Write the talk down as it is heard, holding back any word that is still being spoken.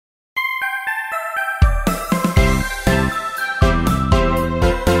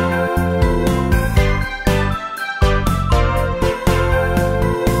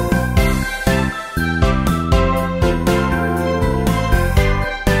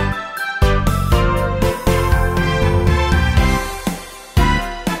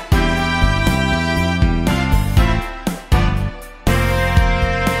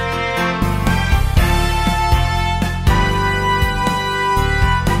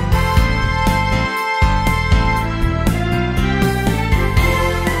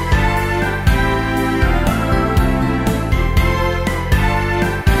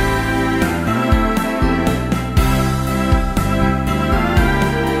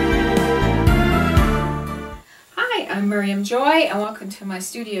Miriam Joy and welcome to my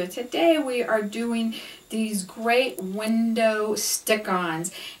studio. Today we are doing these great window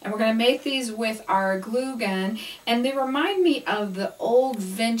stick-ons and we're going to make these with our glue gun, and they remind me of the old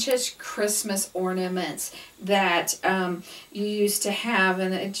vintage Christmas ornaments that you used to have,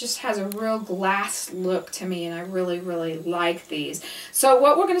 and it just has a real glass look to me, and I really like these. So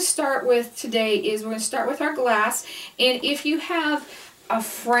what we're going to start with today is we're going to start with our glass, and if you have a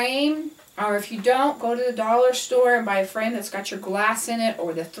frame, or if you don't, go to the dollar store and buy a frame that's got your glass in it,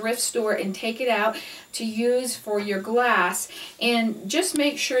 or the thrift store, and take it out to use for your glass. And just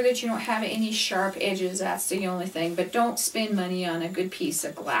make sure that you don't have any sharp edges. That's the only thing. But don't spend money on a good piece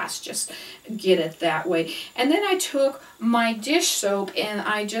of glass. Just get it that way. And then I took my dish soap and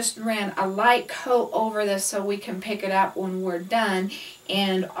I just ran a light coat over this so we can pick it up when we're done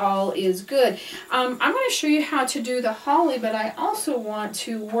and all is good. I'm going to show you how to do the holly, but I also want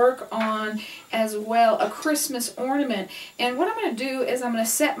to work on as well a Christmas ornament. And what I'm going to do is I'm going to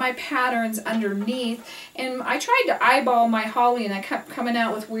set my patterns underneath, and I tried to eyeball my holly and I kept coming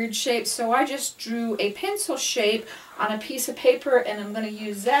out with weird shapes, so I just drew a pencil shape on a piece of paper and I'm going to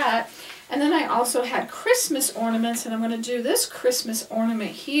use that. And then I also had Christmas ornaments, and I'm going to do this Christmas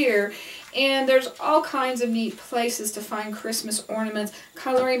ornament here. And there's all kinds of neat places to find Christmas ornaments,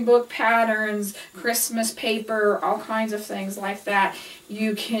 coloring book patterns, Christmas paper, all kinds of things like that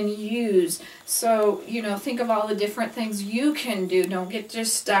you can use. So, you know, think of all the different things you can do. Don't get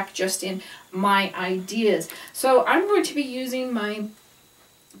just stuck just in my ideas. So I'm going to be using my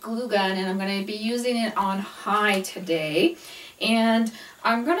glue gun, and I'm going to be using it on high today. And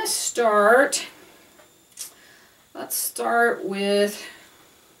I'm going to start, let's start with,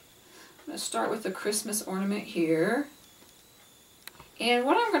 I'm going to start with the Christmas ornament here. And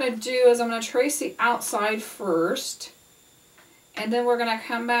what I'm going to do is I'm going to trace the outside first, and then we're going to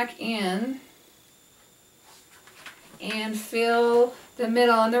come back in and fill the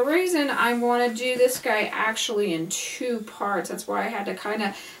middle. And the reason I want to do this guy actually in two parts, that's why I had to kind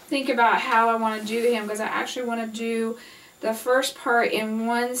of think about how I want to do him, because I actually want to do the first part in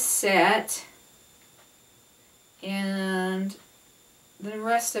one set and the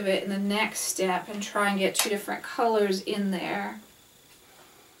rest of it in the next step, and try and get two different colors in there.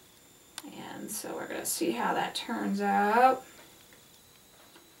 And so we're going to see how that turns out.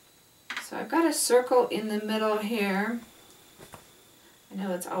 So I've got a circle in the middle here. I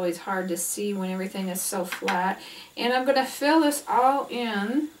know it's always hard to see when everything is so flat. And I'm going to fill this all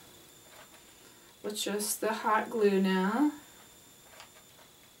in with just the hot glue now.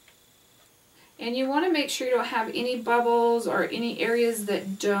 And you want to make sure you don't have any bubbles or any areas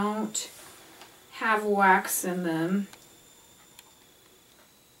that don't have wax in them.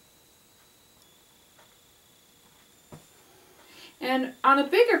 And on a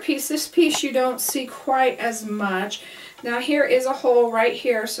bigger piece, this piece you don't see quite as much. Now here is a hole right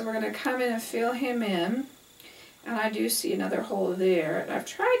here, so we're going to come in and fill him in. And I do see another hole there. And I've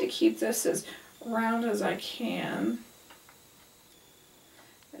tried to keep this as round as I can.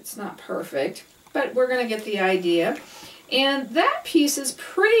 It's not perfect, but we're going to get the idea. And that piece is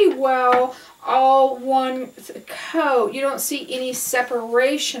pretty well all one coat. You don't see any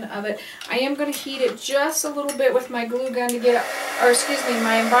separation of it. I am going to heat it just a little bit with my glue gun to get it, or excuse me,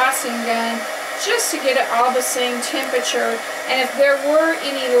 my embossing gun, just to get it all the same temperature. And if there were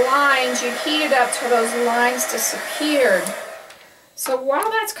any lines, you heat it up till those lines disappeared. So while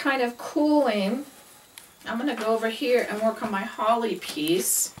that's kind of cooling, I'm going to go over here and work on my holly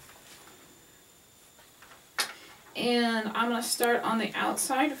piece. And I'm going to start on the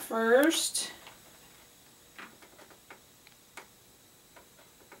outside first.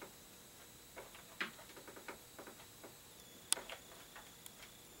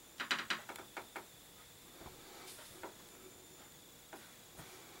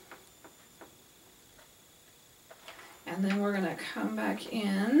 And then we're going to come back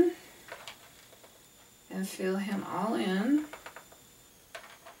in and fill him all in.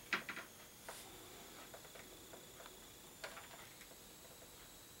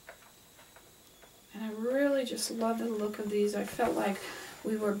 And I really just love the look of these. I felt like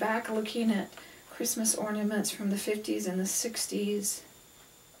we were back looking at Christmas ornaments from the 50s and the 60s.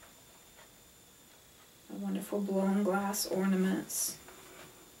 The wonderful blown glass ornaments.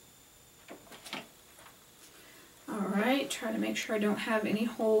 Alright, try to make sure I don't have any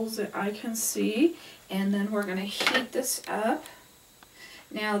holes that I can see. And then we're going to heat this up.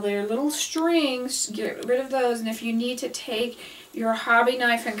 Now they're little strings, get rid of those, and if you need to take your hobby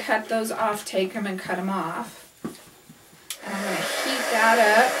knife and cut those off, take them and cut them off. And I'm going to heat that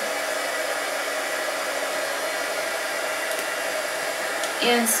up.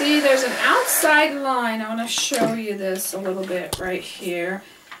 And see, there's an outside line. I want to show you this a little bit right here.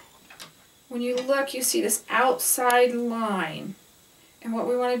 When you look, you see this outside line. And what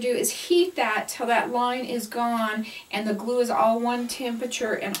we want to do is heat that till that line is gone and the glue is all one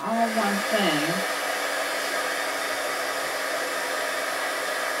temperature and all one thing.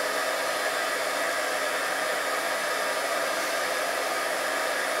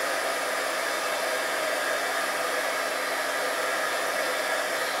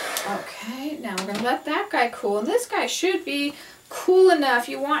 Okay, now we're going to let that guy cool. And this guy should be cool enough.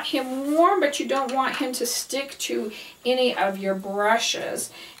 You want him warm, but you don't want him to stick to any of your brushes.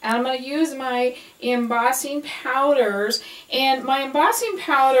 And I'm going to use my embossing powders. And my embossing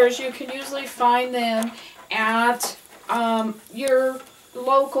powders, you can usually find them at your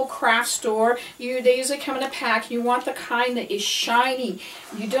local craft store. They usually come in a pack. You want the kind that is shiny.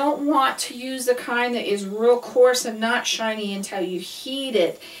 You don't want to use the kind that is real coarse and not shiny until you heat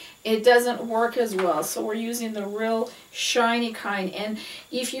it. It doesn't work as well. So we're using the real shiny kind. And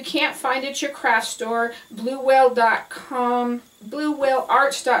if you can't find it at your craft store, bluewhale.com,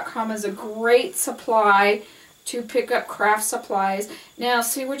 bluewhalearts.com is a great supply to pick up craft supplies. Now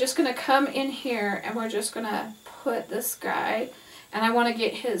see, we're just going to come in here and we're just going to put this guy, and I want to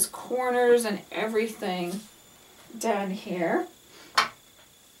get his corners and everything done here.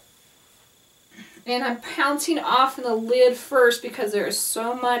 And I'm pouncing off in the lid first because there is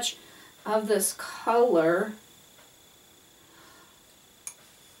so much of this color.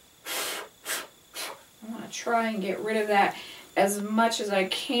 I want to try and get rid of that as much as I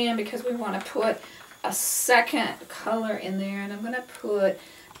can because we want to put a second color in there. And I'm going to put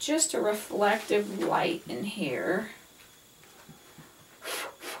just a reflective light in here.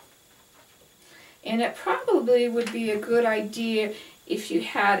 And it probably would be a good idea if you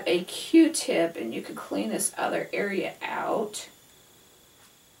had a Q-tip and you could clean this other area out.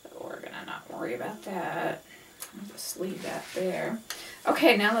 But we're going to not worry about that. I'll just leave that there.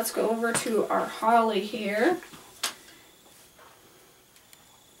 Okay, now let's go over to our holly here.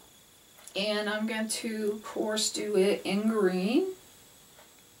 And I'm going to, of course, do it in green.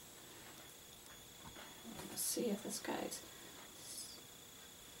 Let's see if this guy's...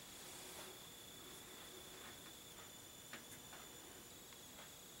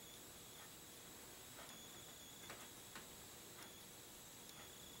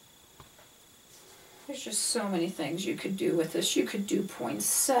 There's just so many things you could do with this. You could do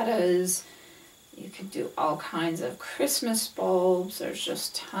poinsettias. You could do all kinds of Christmas bulbs. There's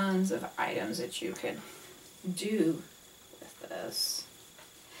just tons of items that you could do with this.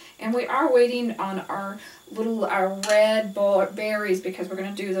 And we are waiting on our red berries because we're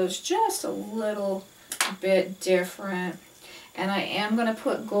going to do those just a little bit different. And I am going to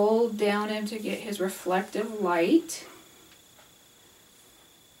put gold down him to get his reflective light.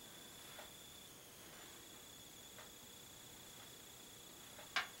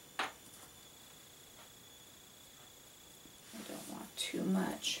 Too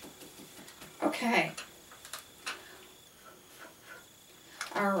much. Okay.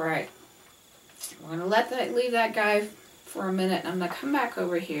 All right. We're going to leave that guy for a minute. I'm going to come back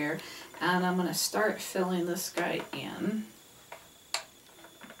over here and I'm going to start filling this guy in.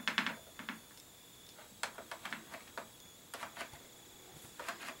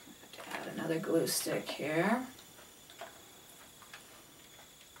 Add another glue stick here.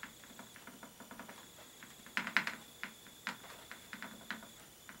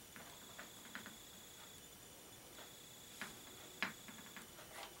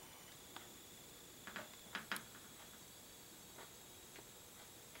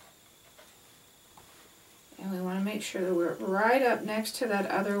 Make sure that we're right up next to that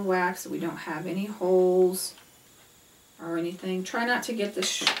other wax, that we don't have any holes or anything. Try not to get the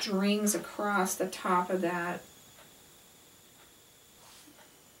strings across the top of that.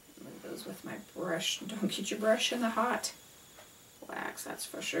 Move those with my brush. Don't get your brush in the hot wax, that's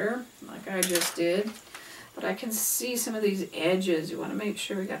for sure, like I just did. But I can see some of these edges. You want to make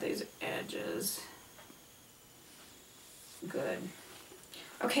sure we got these edges. Good.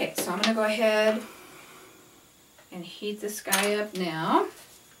 Okay, so I'm going to go ahead and heat this guy up now.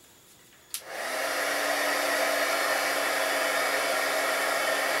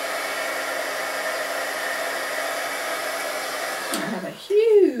 I have a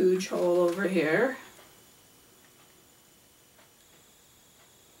huge hole over here.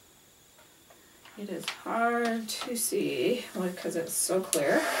 It is hard to see because it's so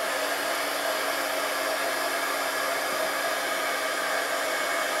clear.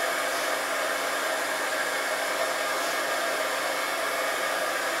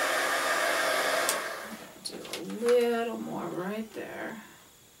 There.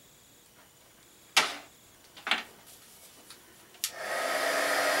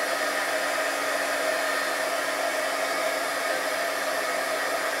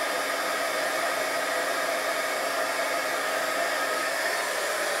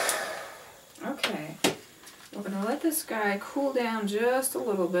 let this guy cool down just a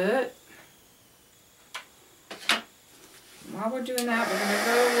little bit. While we're doing that, we're going to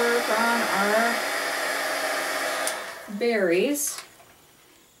go work on our berries.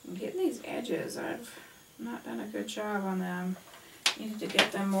 I'm getting these edges. I've not done a good job on them. Needed to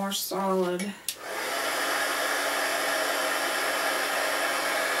get them more solid.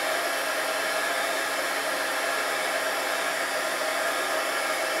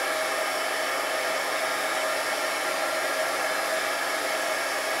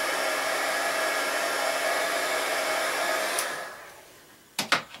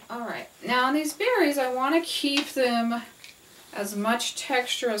 Now on these berries, I want to keep them as much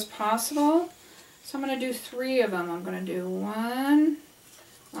texture as possible. So I'm going to do 3 of them. I'm going to do 1,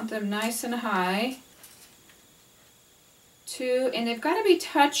 want them nice and high. 2, and they've got to be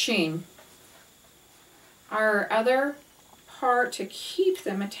touching our other part to keep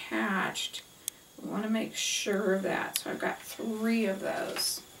them attached. We want to make sure of that. So I've got 3 of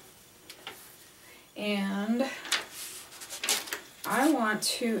those. And I want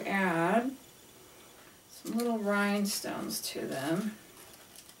to add some little rhinestones to them.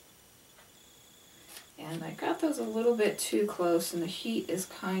 And I got those a little bit too close, and the heat is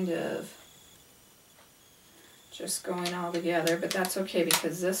kind of just going all together, but that's okay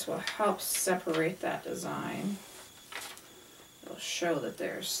because this will help separate that design. It'll show that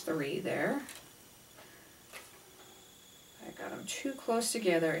there's 3 there. I got them too close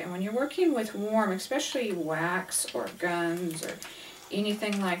together, and when you're working with warm, especially wax or guns or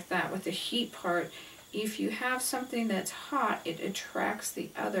anything like that with the heat part, if you have something that's hot, it attracts the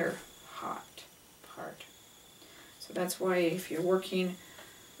other hot part. So that's why if you're working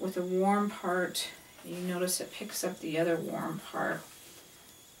with a warm part, you notice it picks up the other warm part.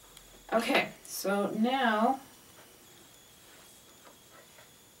 Okay, so now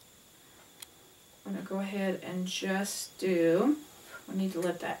I'm going to go ahead and just do, we need to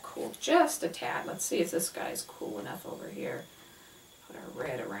let that cool just a tad. Let's see if this guy's cool enough over here. Put our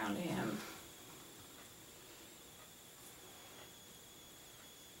red around him.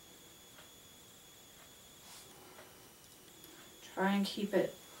 Try and keep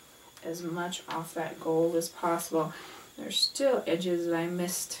it as much off that gold as possible. There's still edges that I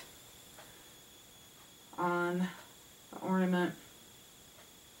missed on the ornament.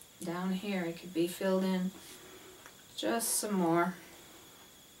 Down here it could be filled in just some more.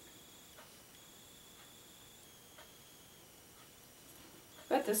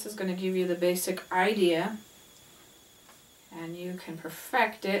 But this is going to give you the basic idea, and you can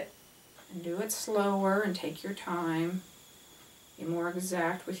perfect it and do it slower and take your time. Be more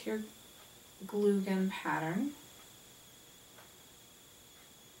exact with your glue gun pattern.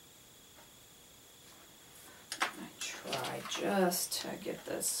 Try just to get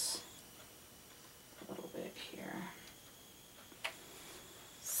this a little bit here.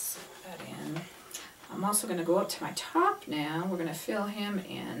 Set that in. I'm also going to go up to my top now. We're going to fill him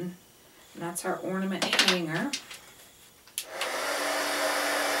in. And that's our ornament hanger.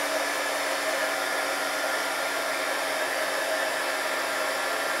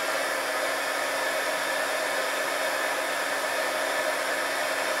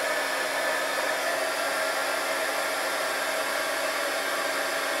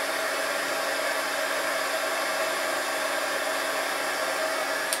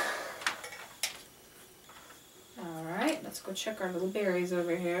 Let's go check our little berries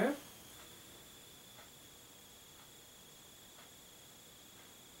over here.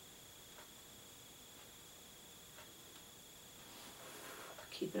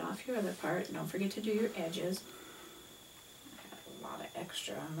 Keep it off your other part. And don't forget to do your edges. I got a lot of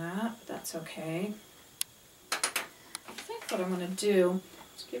extra on that, but that's okay. I think what I'm going to do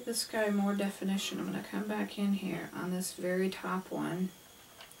is give this guy more definition. I'm going to come back in here on this very top one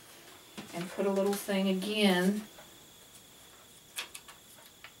and put a little thing again.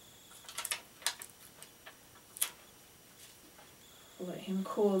 Let him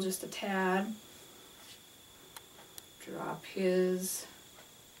cool just a tad. Drop his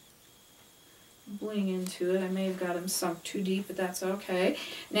bling into it. I may have got him sunk too deep, but that's okay.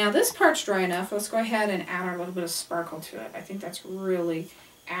 Now this part's dry enough. Let's go ahead and add our little bit of sparkle to it. I think that's really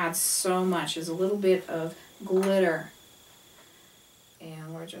adds so much, is a little bit of glitter.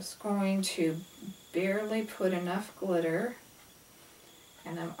 And we're just going to barely put enough glitter.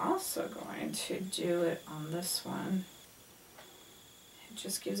 And I'm also going to do it on this one. It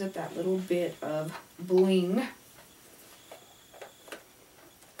just gives it that little bit of bling.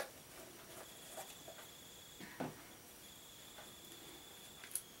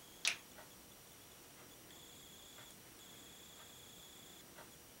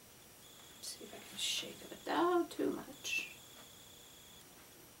 See if I Shake it down too much.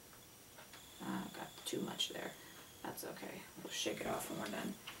 I've got too much there. That's okay. We'll shake it off when we're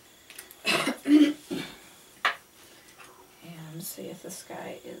done. And see if this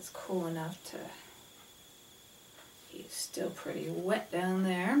guy is cool enough to... He's still pretty wet down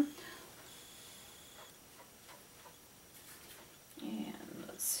there. And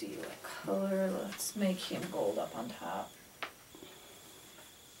let's see what color. Let's make him gold up on top.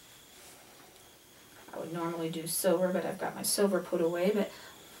 I would normally do silver, but I've got my silver put away, but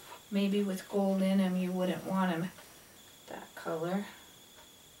maybe with gold in him you wouldn't want him that color.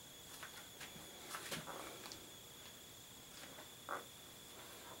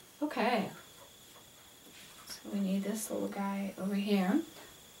 Okay, so we need this little guy over here.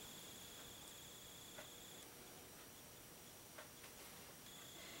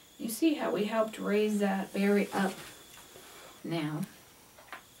 You see how we helped raise that berry up now.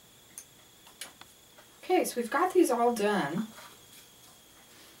 Okay, so we've got these all done.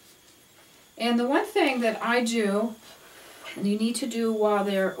 And the one thing that I do, and you need to do while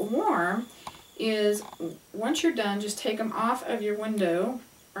they're warm, is once you're done, just take them off of your window,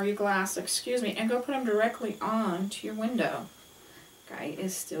 or your glass, excuse me, and go put them directly on to your window. Guy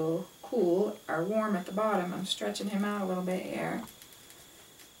is still cool, or warm at the bottom. I'm stretching him out a little bit here.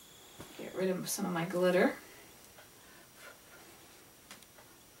 Get rid of some of my glitter.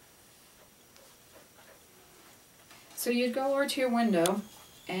 So you'd go over to your window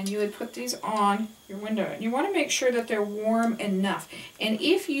and you would put these on your window. And you want to make sure that they're warm enough. And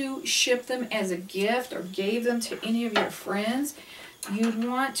if you ship them as a gift or gave them to any of your friends, you'd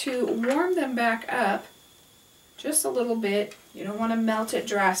want to warm them back up just a little bit. You don't want to melt it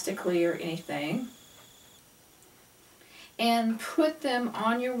drastically or anything. And put them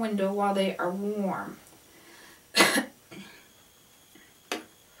on your window while they are warm.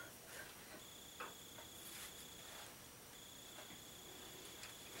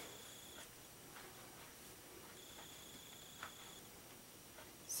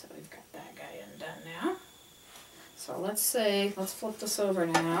 So we've got that guy undone now. So let's flip this over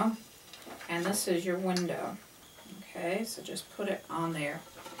now, and this is your window. Okay, so just put it on there.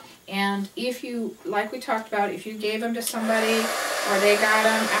 And if you, like we talked about, if you gave them to somebody or they got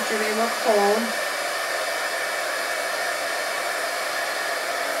them after they were cold,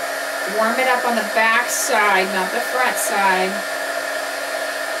 warm it up on the back side, not the front side.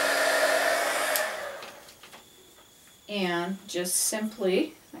 And just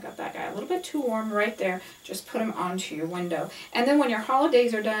simply, I got that guy a little bit too warm right there, just put them onto your window. And then when your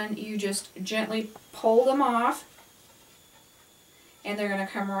holidays are done, you just gently pull them off, and they're going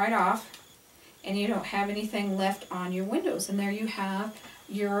to come right off, and you don't have anything left on your windows. And there you have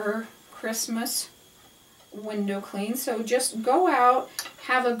your Christmas window clean. So just go out,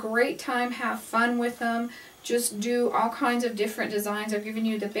 have a great time, have fun with them, just do all kinds of different designs. I've given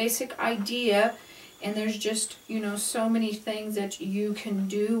you the basic idea, and there's just, you know, so many things that you can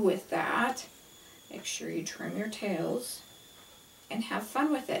do with that. Make sure you trim your tails and have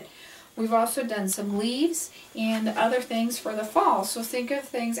fun with it. We've also done some leaves and other things for the fall. So think of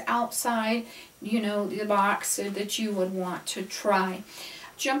things outside, you know, the box that you would want to try.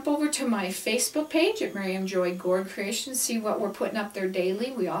 Jump over to my Facebook page at Miriam Joy Gourd Creations. See what we're putting up there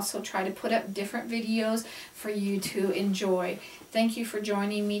daily. We also try to put up different videos for you to enjoy. Thank you for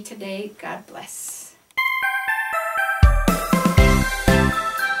joining me today. God bless.